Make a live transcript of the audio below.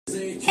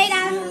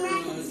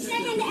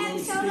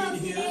about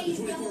today's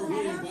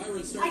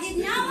doubleheader. I did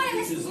not want to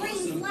miss the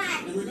green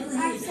flag.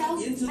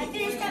 So I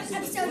finished up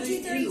episode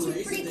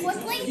 232 pretty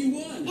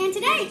quickly. And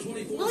today,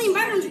 William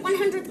Byron's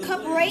 100th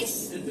Cup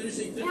race. And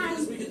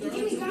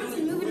Jimmy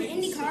Johnson moving to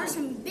IndyCar,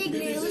 some big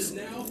news.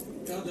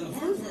 The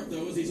hard part,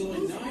 though, is he's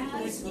only 9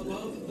 points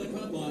above the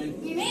cut line.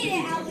 We made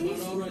it, at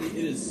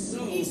least.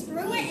 He's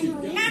through it, and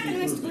we're not going to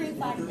miss the green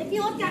flag. If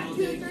you look at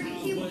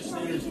 232 before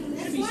reaching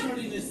this one,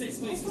 starting in the 6th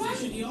place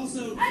position. He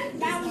also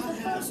that was the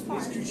first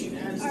part. Crew chief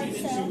Adam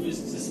Stevens, who was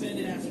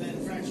suspended after that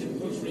infraction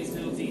post-race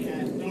penalty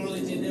at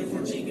Darlington.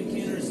 Therefore, Jacob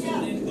Cantor is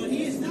still in, but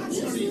he is not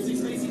starting in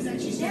 6th place. He's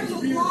actually starting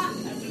There's a lot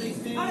after they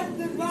failed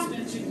the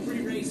suspension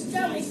pre-race.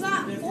 So we've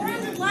got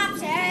 400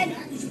 laps ahead,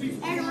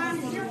 and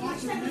around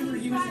 0.7. Remember,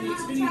 he was in the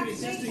Xfinity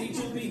race yesterday. He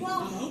told me,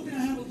 I'm hoping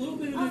I have a little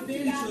bit of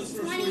advantage those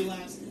first 3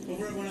 laps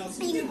over everyone else.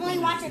 You can only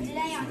watch it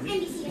today on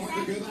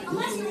nbcsn,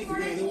 unless you're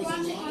recording There or was a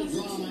watching lot on of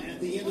drama at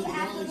the end of the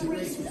Darlington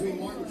race between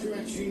Martin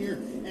Truex Jr.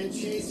 and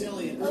Chase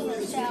Elliott. Earlier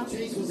this week,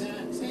 Chase was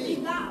at tape.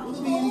 We've got Will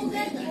there be any more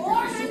than payback?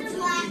 400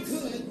 laps.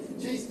 Could.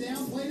 Chase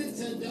downplayed it,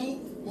 said no.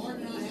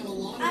 Martin and I have a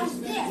lot of As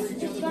respect for this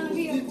each is other. going to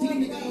be a 15 to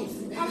great go. race.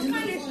 And I'm in the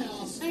kind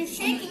playoffs, of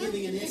shaking I'm not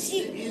giving an to inch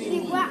see to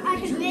anyone. I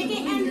could make it,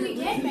 and we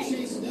did make it.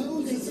 Chase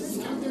knows this is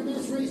not their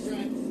best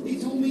racetrack. He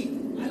told me,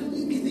 I don't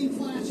need anything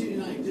flashy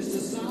tonight. Just a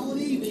solid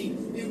evening.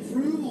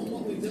 Improve on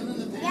what we've done in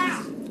the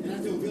past. Yeah. And I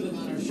feel good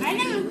about our show. I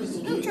know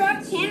new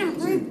truck can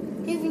improve.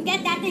 You can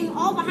get that thing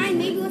all behind,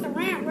 maybe with a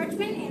run at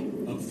Richmond,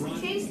 and up front,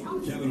 Chase.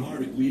 Kevin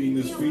Harvick leading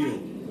this field.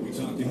 We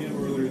talked to him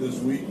earlier this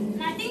week.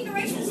 And I think the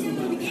race is soon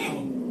to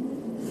begin.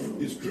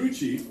 His crew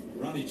chief,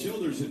 Ronnie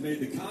Childers, had made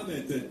the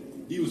comment that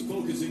he was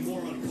focusing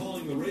more on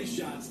calling the race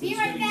shots than Be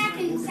right spending back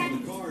time in working on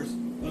the cars.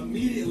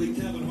 Immediately,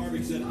 Kevin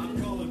Harvick said, I'm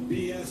calling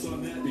BS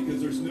on that because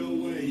there's no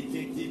way he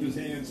can't keep his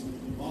hands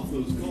off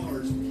those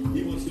cars.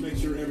 He wants to make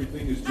sure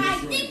everything is just I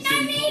right. think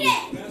I need it.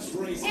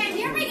 And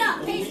here we go.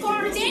 Pace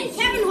cars in.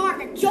 Kevin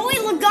Harvick, Joey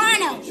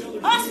Logano,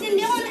 Austin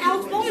Dillon,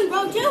 Alex Bowman,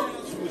 row 2.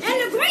 And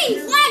the green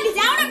flag is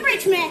out at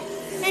Richmond.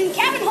 And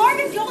Kevin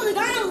Harvick, Joey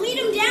Logano lead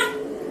him down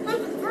on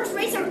the first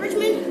race at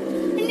Richmond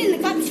and in the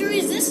Cup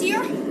Series this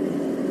year.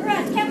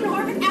 Whereas Kevin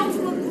Harvick out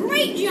to a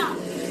great jump.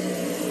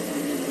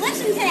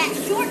 Listen to that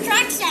short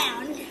track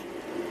sound.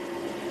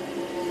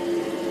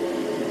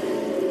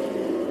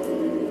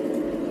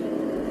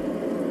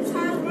 This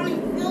car's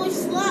running really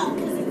slow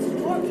because it's a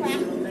short track.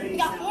 We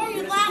got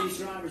 400 laps.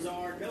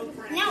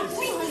 Now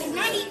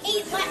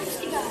 398 laps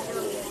to go.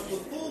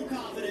 With full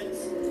confidence.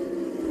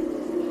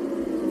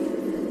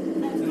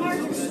 The cars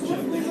are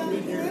swiftly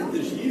going through.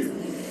 This year, a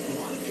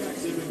lot of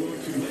tracks they've been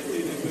going to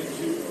lately, they've been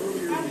to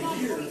earlier in the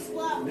year.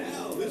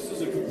 Now, this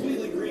is a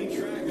completely green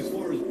track as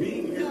far as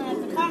being here earlier in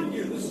the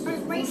year. This is the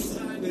first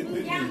time they've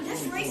been here.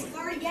 This race is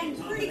already getting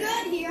pretty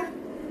good here.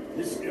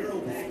 This aero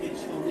package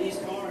on these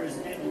cars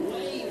and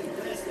way the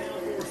best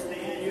downforce they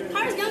had here.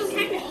 Car's going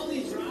kind of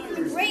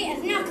great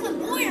as now Clip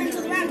Boyer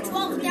until round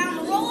 12 down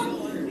the roller.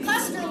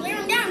 Custer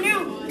laying down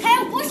now.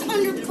 Kyle Busch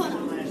under the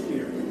cutoff.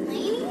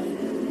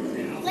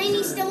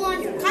 Blaney's still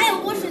under.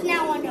 Kyle Busch is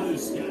now under.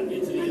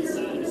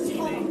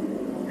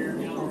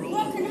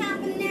 What can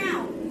happen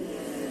now?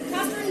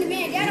 Custer and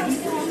Benedetto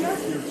still under.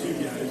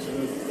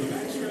 The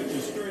back stretch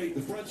is straight,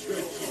 the front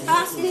stretch.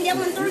 Austin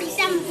Dillon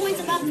 37 points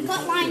above the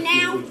cut line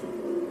now. With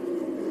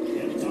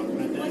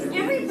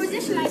every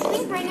position I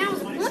think right now is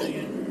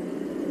plenty.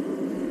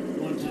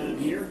 One time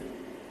here.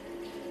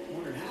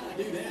 Wondered how I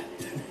do that.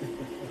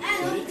 I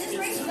don't know, this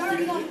race is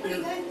already going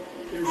pretty good.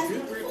 As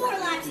 4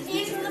 laps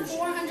into the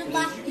 400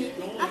 lap.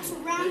 That's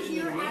around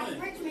here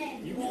at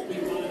Richmond. You won't be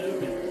wide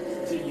open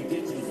until you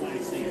get to the flag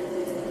stand.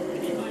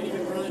 And you might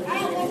even run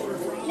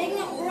Making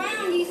up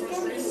ground, he's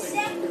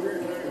 37,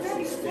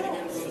 34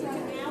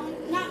 right now.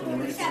 Not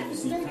 37,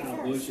 See Kyle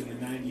Busch 34. in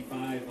the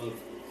 95 of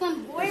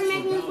Clint Boyer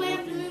making his way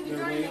up the movie,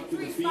 starting at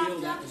 3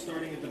 spots up.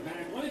 starting at the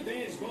back. One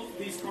advantage both of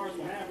these cars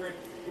will have, Rick,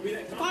 will be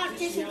that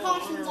Competition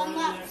cautions on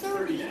lap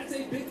 30. That's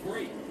a big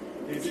break.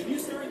 Is if you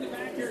start in the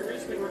back here at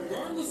Richmond,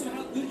 regardless of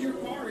how good your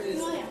car is,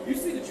 Oh, yeah. you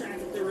see the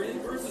traffic they're in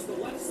versus the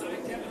left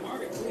side, Kevin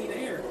Harvick, clean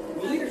air.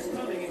 The leader's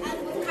coming. And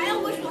with Kyle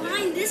Busch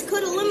behind, this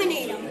could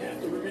eliminate him. You have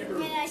to remember.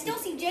 And I still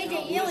see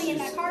J.J. Yeley in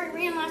that car he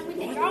ran last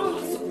week at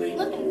Darlington,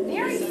 looking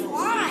very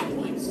fly.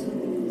 He's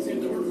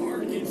going to work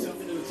hard to get himself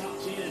into the top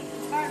 10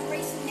 Start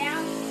racing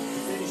down. to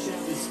finish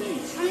out this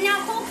stage. And now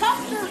Cole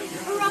Custer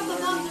are up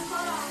above the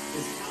cutoff.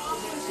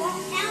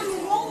 Down the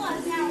roller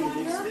is now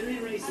under.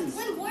 And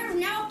Clint Boyer is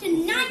now up to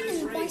 9th in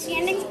the point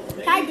standings,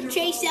 tied to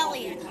Chase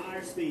Elliott.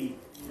 Tire speed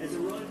as the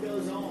run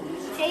goes on.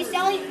 Chase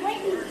Elliott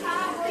breaking the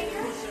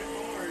tiebreaker. Push their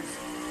cars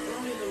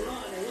early in the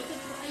run, and what the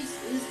price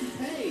is to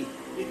pay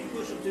if you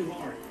push them too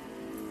hard.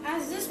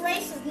 As this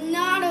race is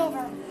not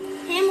over.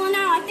 Hamlin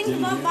now, I think,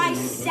 above by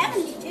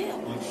 72.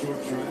 on short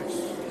tracks,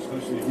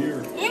 especially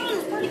here.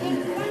 Hamlin's pretty good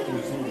in front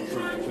His of home him.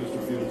 track,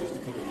 Chesterfield, just a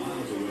couple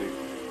miles away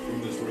from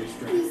this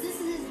racetrack. This is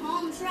his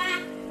home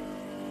track.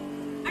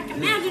 I can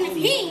imagine if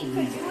he could do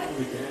it.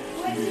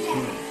 What is that? I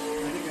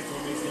think that's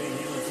what makes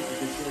Danny Hamlin such a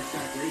good short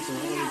track racer.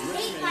 We got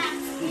 8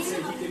 laps He said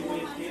into he the can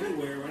win 400.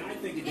 anywhere, and I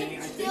think It's that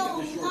the still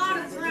short a lot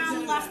track of racer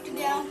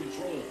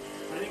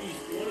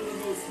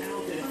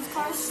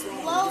how slow.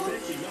 Not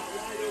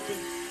wide open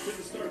to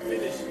the start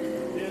finish.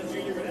 Now,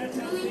 Junior, but that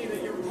tells me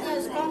that you're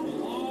part from a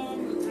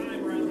long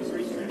time around this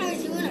racetrack. I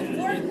was doing a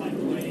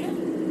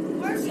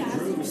fourth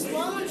shot.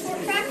 Slow and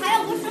short track.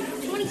 Kyle Busch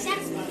up to 20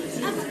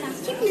 seconds. I'm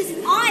keeping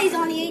his eyes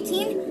on the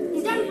 18.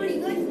 He's done pretty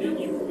good.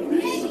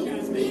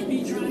 Maybe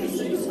he's trying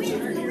to win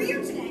in the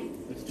rear today.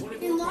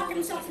 And lock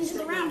himself into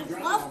the round of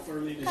 12.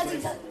 Because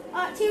it's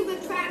two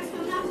good tracks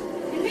coming up.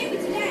 And maybe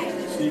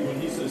today. Steve, when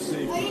he says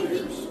safe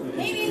tires,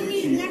 maybe in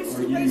these next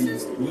two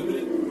races.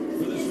 Limited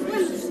for this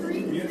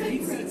race? You have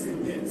 8 sets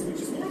in pits,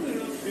 which is more than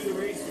enough to do the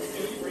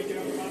race. Break it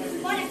out about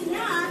every But if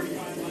not,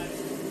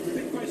 the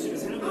big question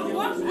is how many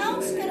what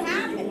else could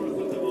happen? want to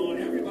put them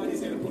on. Everybody's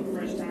going to put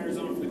fresh tires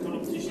on for the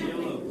competition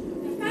yellow.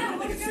 Kyle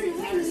Busch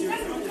doesn't win. He's got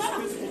the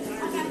cutoff.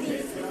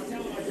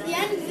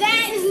 Yeah,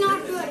 That is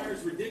not good.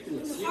 Tire's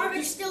ridiculous.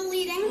 Harvick's still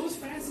leading Go as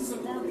fast as a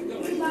car can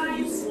go. by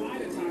Anytime you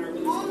slide a tire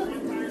with more a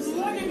front tire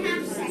sliding, than half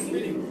a tire second.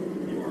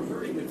 spinning, you are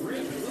hurting the grip.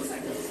 It looks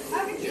like a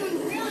Harvick's doing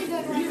really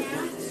good right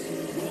now.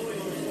 blowing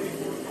on the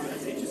 24 car.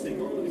 That's interesting.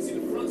 Normally we see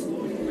the fronts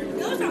blowing quicker.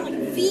 Those are like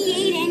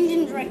V8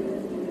 engines right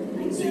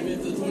Steve,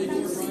 if the 24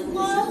 driver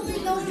slowly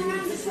going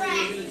around the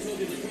track. until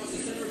they cross the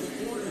center of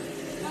the corner.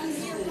 On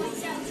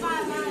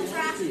 0.75 mile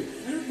track.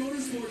 Eric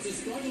Motorsports has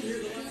struggled here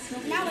the last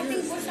couple Now I of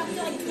think years. Busch up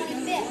to like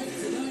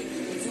 25th. Tonight,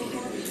 but so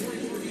far in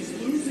 24, he's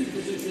losing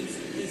positions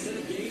instead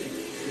of gaining.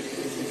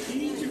 The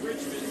key to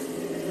Richmond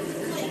from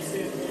a racing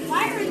standpoint.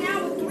 Byron now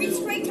with 3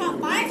 straight top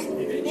 5s.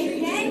 Maybe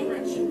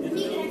then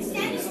he can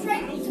extend his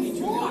straight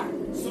to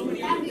 4. So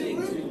many That'd other be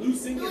things. You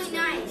lose singles. really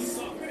nice. You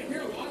saw, we're going to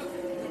hear a lot of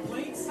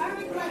complaints.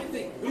 Byron But I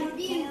think like good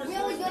being cars,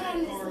 really good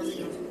on cars, this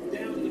lead.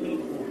 down to the middle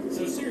of the board.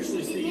 So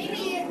seriously, Steve.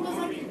 Maybe it was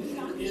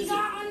like he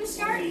got on the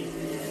start. A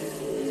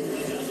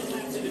dozen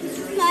laps into this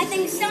race. But I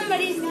think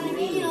somebody's gonna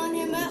be on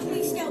him, but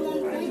we still won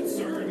points.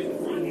 Concern. I mean,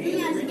 the front He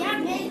end has is got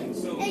really me. going.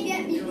 So, They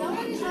get me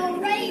going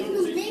already,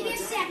 maybe a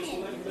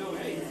second. let them know,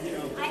 hey, you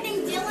know, I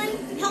think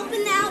Dillon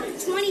helping out at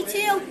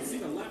 22. see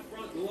the left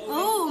front low.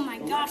 Oh my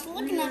gosh,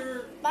 looking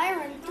at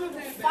Byron through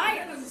the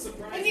fire.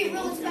 It'd be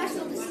really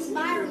special to see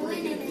Byron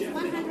win in his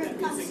 100th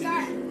cup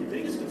start. The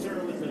biggest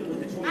concern with the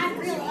 24 I'd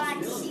really like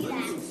to see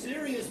that. some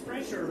serious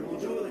pressure on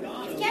Joey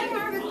Logano. If Kevin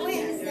Harvick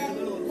wins, then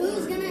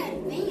who's gonna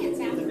advance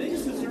The after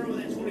biggest this? concern with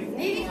that 24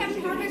 Maybe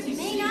Kevin Harvick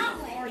may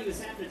not win, as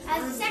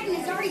the second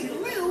is already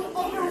through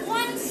over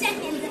 1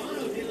 second.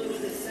 Logano dealing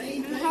with the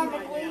same And thing Harvick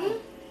right now. winning.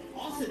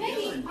 Austin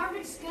Maybe Dillon.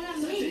 Harvick's gonna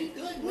Such a win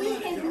good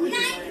his run at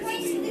 9th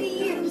race of the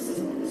year. This is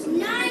some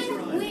nice 9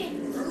 run.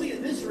 wins. Early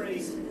in this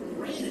race,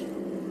 ran it.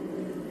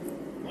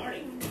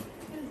 Marty.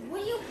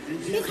 What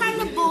do you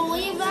kind of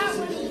believe that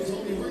when Dillon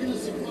told me we're going to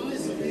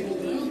surprise some people,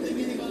 but I don't think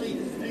anybody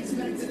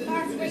expected him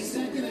to finish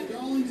second at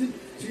Darlington,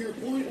 to your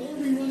point, or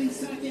be running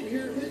second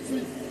here at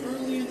Richmond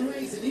early in the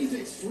race. And he's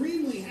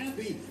extremely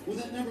happy with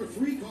that number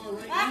 3 car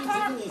right that now.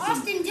 car, Take a listen.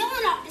 Austin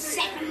Dillon up to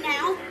second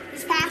now.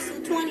 He's past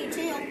the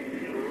 22.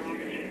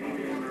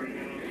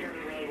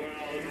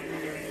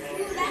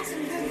 Ooh, that's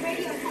some good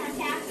radio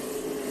contact.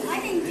 I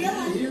think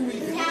Dillon Here we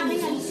is go.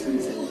 having Austin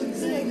Dillon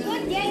saying a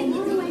good day that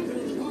brewing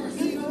the car. for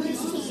See, his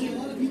honestly, a team.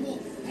 lot of people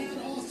had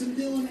Austin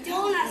Dillon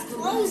Dillon has after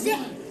closed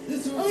round it. one.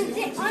 This Closed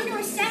it RC under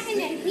a second,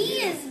 and he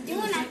is doing,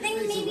 I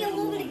think, maybe a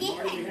little bit of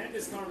Marty, we gaining. had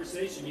this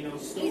conversation, you know,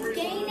 He's story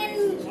gaining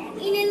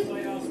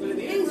playoffs, but at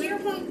the in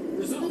end,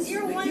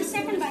 0.01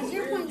 second by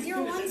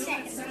 0.01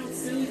 seconds. sounds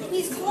silly, but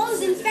He's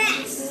closing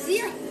fast.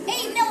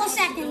 8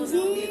 milliseconds.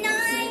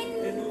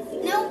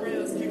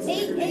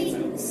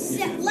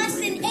 8, less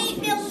than 8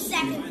 milliseconds.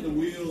 Behind the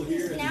wheel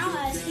here. Now,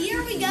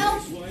 here we go.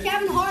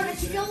 Kevin Harvick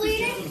still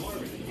leading.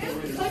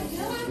 But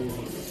Dillon,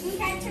 we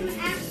had some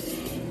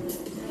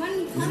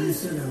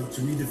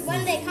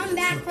when they come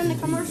back from the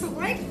commercial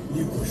break,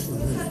 You push the we're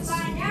going to limits.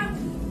 find out.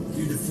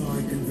 You defy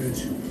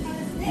convention.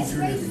 This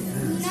race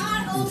is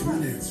not over.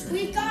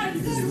 We've got a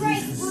good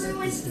race brewing.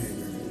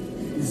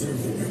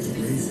 Reserve the right to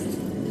raise it.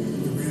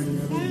 The Ram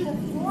Rebel, And the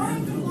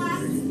Ram 400 black.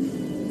 Power and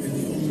the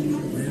all-new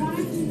Ram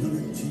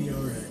 1500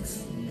 TRX.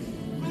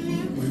 And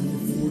then When the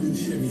Ford and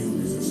Chevy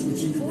owners are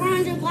switching to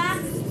 400 Ram black.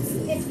 like never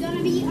before. It's going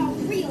to be a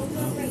real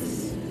good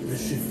race. The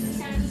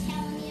shifted. I'm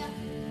telling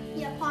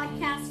you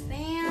podcast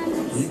fans.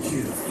 You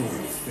can't afford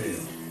to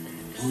fail.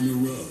 On the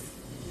road,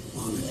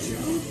 on the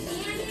job,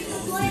 And in the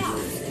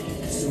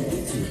playoffs. so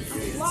get to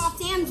advance. Los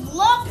fans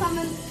love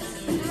coming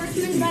to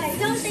Richmond, but I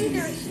don't think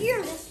they're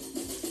here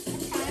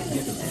this time.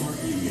 Get the part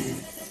you need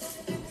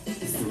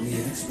from the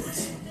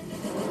experts.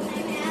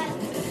 And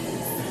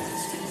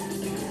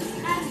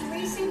as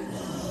racing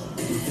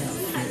Without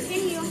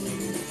fail. continue.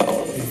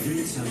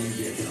 Advance how you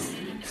get help,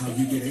 how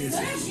you get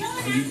answers,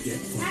 how you get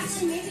focus.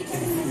 Actually, maybe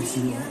Kevin It's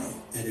will be your here. auto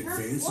at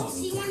Advance We'll Auto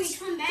see when we Parts.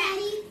 come back.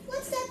 Daddy,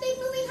 what's that big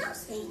moving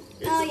house thing?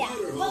 Oh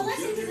yeah. Well,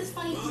 listen to this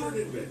funny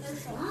Modern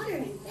commercial.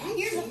 Modern invention.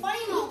 Here's a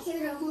funny moment. We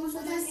carried our homes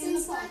with us In the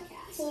since like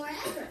podcast.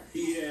 forever.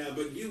 Yeah,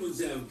 but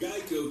humans have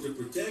Geico to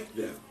protect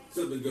them.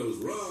 Something goes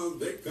wrong,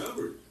 they're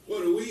covered.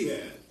 What do we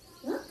have?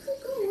 What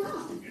could go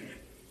wrong?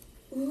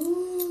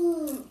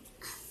 Ooh,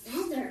 a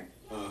feather.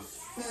 A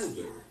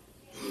feather.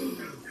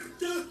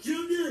 Duck,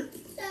 Junior!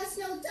 That's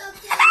no duck,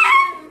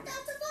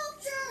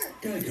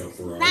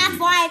 Ferrari, That's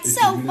why it's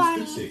 15 so minutes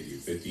funny. could save you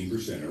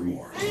 15% or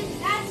more.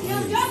 And that's no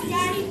joke,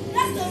 Daddy.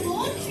 That's the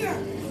vulture.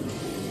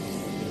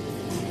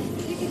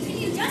 We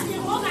continue Justin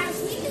Allgaier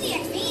sweeping the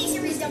Xfinity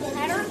Series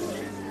doubleheader.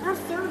 Our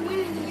third win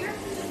of the year.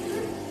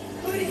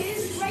 But it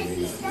is great to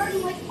be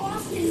starting with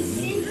Austin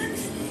Dillon,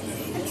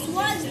 which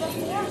was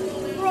before.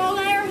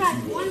 Allgaier had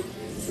one.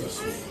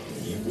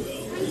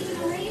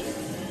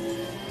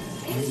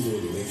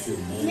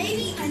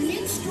 Maybe a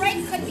new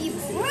strike could be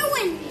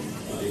brewing.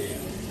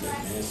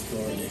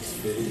 NASCAR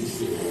Xfinity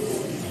Series.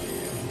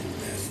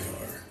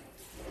 NASCAR.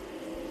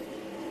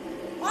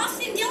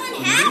 Austin Dillon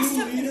has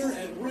New to. leader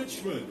at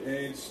Richmond.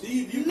 And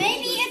Steve, you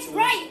Maybe it's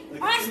right.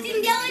 Austin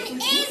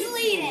Dillon is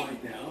leading.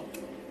 right now.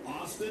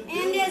 Austin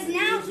And is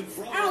now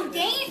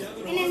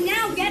outgained and is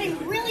now getting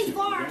really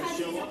far as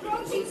he's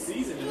approaching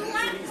the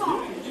lap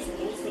car.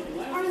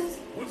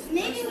 Or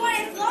maybe what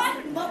I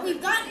thought, but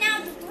we've got now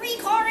the 3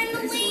 car in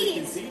the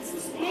lead.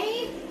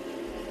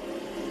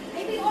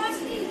 Maybe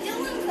Austin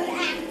Dillon could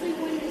actually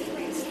win this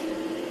race.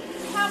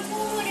 How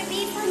cool would it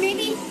be for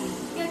maybe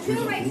the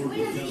 2 race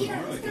win of the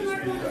year? It's going to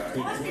mark one of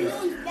Austin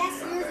Dillon's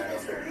best years of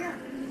his career.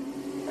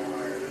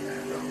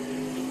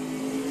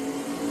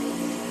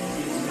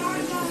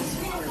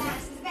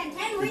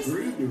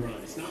 Groove to run.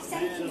 It's not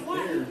bad up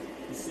there.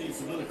 You've seen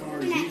some other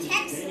cars And at using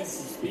Texas. gaining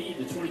some speed.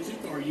 The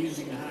 22 car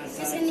using the high It's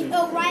side in the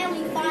to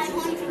O'Reilly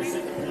 500.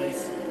 second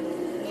place.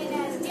 And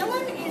as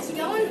Dillon is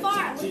going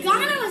far,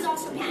 Logano is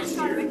also past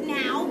Harvick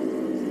now.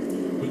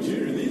 But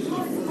Junior, these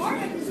are the first Harvick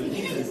times was that he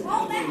beginning has to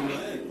fall ever back.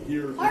 led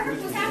here at Harvick was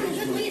Richmond. having a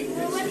good lead for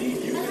a while.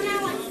 Doesn't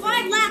now like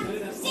 5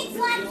 laps, 6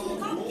 laps in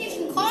the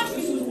competition caution.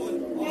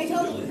 And I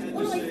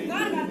totally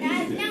forgot about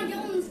that. Now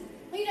Dillon's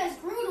lead has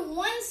grew to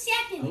 1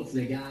 second.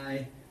 Hopefully, the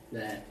guy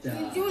that He's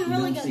you doing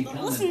really don't see good,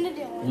 but listen to coming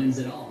Dillon. wins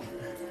it all.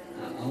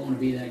 I want to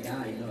be that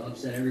guy,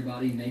 upset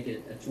everybody, make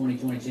it a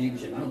 2020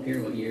 championship. I don't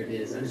care what year it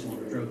is. I just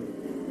want a trophy.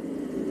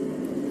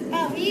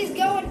 Oh, he's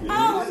going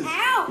all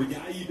out. The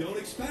guy you don't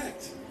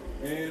expect.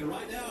 And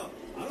right now,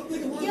 I don't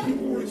think a lot of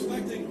people were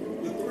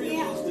expecting the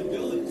 3 of Austin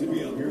Dillon to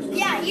be up here.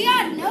 Yeah, you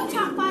got no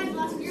top 5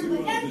 last year, but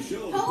The then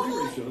show, the total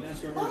pre-race show,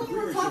 NASCAR total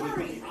pre-race show, they put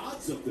recovery. the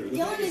odds up there. The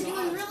Dillon Vegas is doing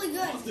odds. really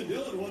good. Austin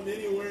Dillon wasn't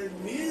anywhere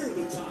near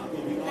the top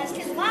of the That's odds.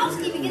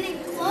 Keselowski beginning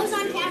to close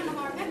on Captain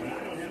Harvick. But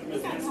I don't have him He's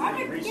as got the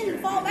Harvick fastest beginning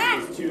to car fall on the back.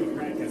 racetrack. There's 2 of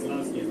Brad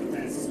Keselowski is the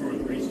fastest car on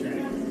the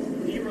racetrack.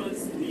 He runs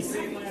the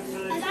same lap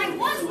time. As I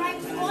was right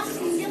with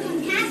Austin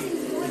Dillon passing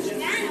George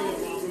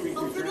Logano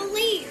over the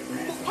lead.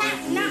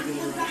 Not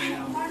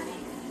Logano, Harvick.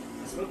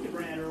 I spoke to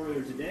Brad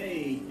earlier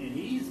today, and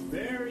he's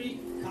very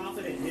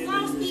confident heading into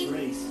Keselowski this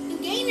race.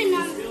 gaining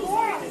on Feels 4.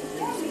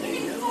 like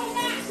Beginning to fall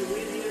back. to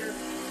win here.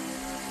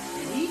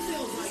 And he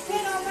feels like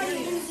He's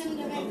already the in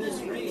experience of this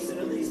the race and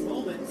of these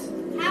moments.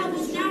 Hal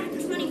was now for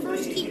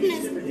 21st,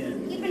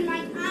 keeping my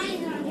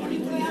eyes on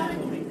him throughout it.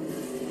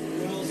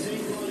 Well,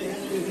 same car they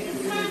had to do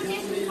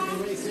hamstring dominated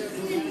the race there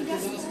for Brad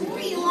Just Keselowski.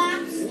 3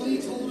 laps. What he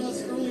told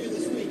us earlier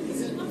this week, he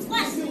said, It's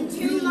less I feel than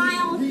 2 really,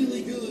 miles.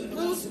 really good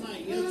about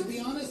tonight. To be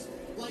honest,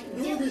 like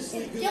nervously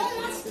If good Dillon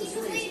about wants to this keep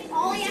the race. lead,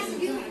 all he has to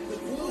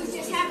do is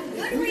just have a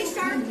good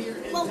restart,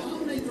 well,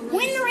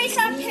 win the race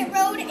on pit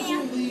road,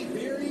 and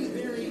very,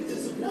 very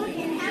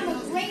disappointing. and have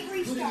a great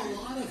restart. Putting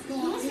a lot of And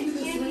thought listen, into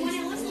this and when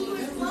I race, listen to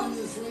his effort quote,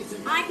 into this race,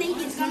 and I think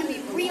it's going to be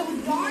real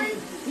darn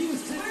he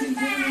was texting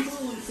Jeremy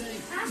Mullins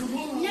saying,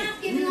 tomorrow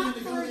not giving we're up going to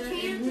for go a there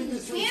chance and win in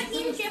this race.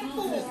 championship How much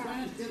confidence 4.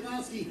 Brad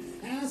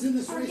Keselowski has in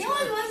this Or race.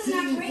 Dillon wasn't Sitting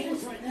that in great.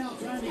 fourth right now,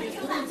 trying to get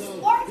Until third, that though.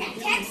 spark at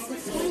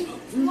Texas when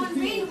he won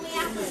randomly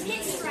after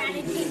his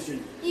strategy.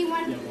 He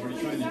won Yeah, Marty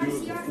with tried his to do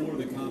it RCR. before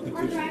the Our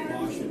competition driver,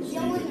 caution. Steve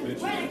Dillon had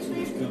mentioned Reddick, that's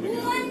what's coming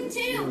up.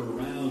 1-2. We're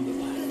around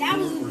That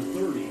was over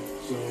 30,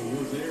 so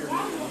we're there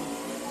now.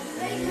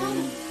 Great And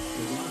moment.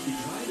 Keselowski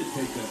tried to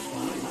take that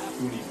spot lap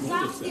when he told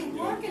us Keselowski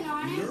that. working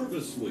on it.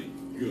 Nervously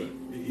good.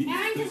 He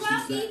And thinks he's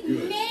Keselowski that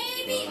good,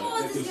 maybe at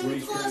was this going to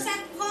racetrack. close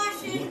at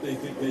caution. What they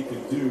think they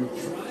can do,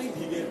 trying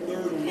to get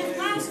third away.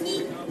 Keselowski,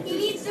 before the competition he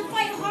needs to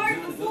fight comes hard out.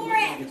 It doesn't before look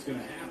like it. It's going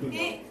to happen,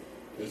 It- though.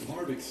 As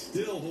Harvick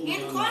still holding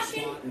And on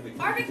caution, that spot in the Harvick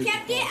competition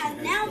kept it, caution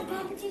and has now the come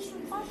out.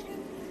 competition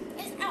caution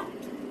is out.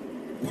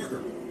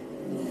 Parker.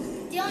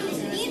 Dillon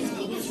just needs to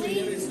keep his lead,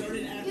 It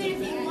started at even if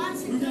the he back.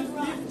 wants a Moved good up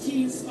run.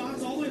 15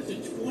 spots all the way up to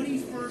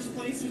 21st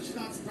place, which is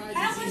not surprising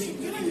That to was see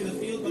him doing coming to the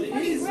field. But it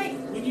pretty is, great.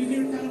 when you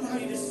hear kind of how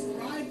you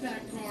describe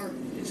that car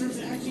in terms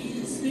of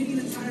actually spinning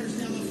the tires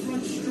down the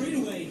front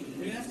straightaway, you're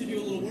going to have to do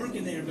a little work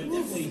in there, but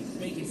definitely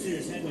making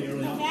serious headway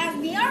early on. As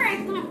we are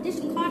at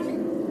competition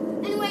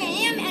caution. Anyway,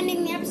 I am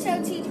ending the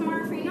episode. See you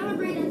tomorrow for another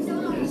great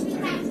episode on the These Sweet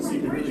tires Max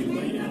seem to from really lay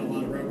Richmond. down a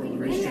lot of rubber on the And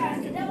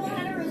racetrack. the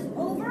doubleheader is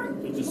over.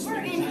 But just We're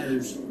spinning in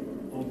tires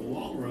on the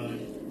long run,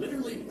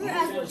 literally.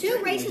 We're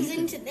 2 races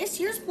into this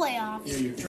year's playoffs. You're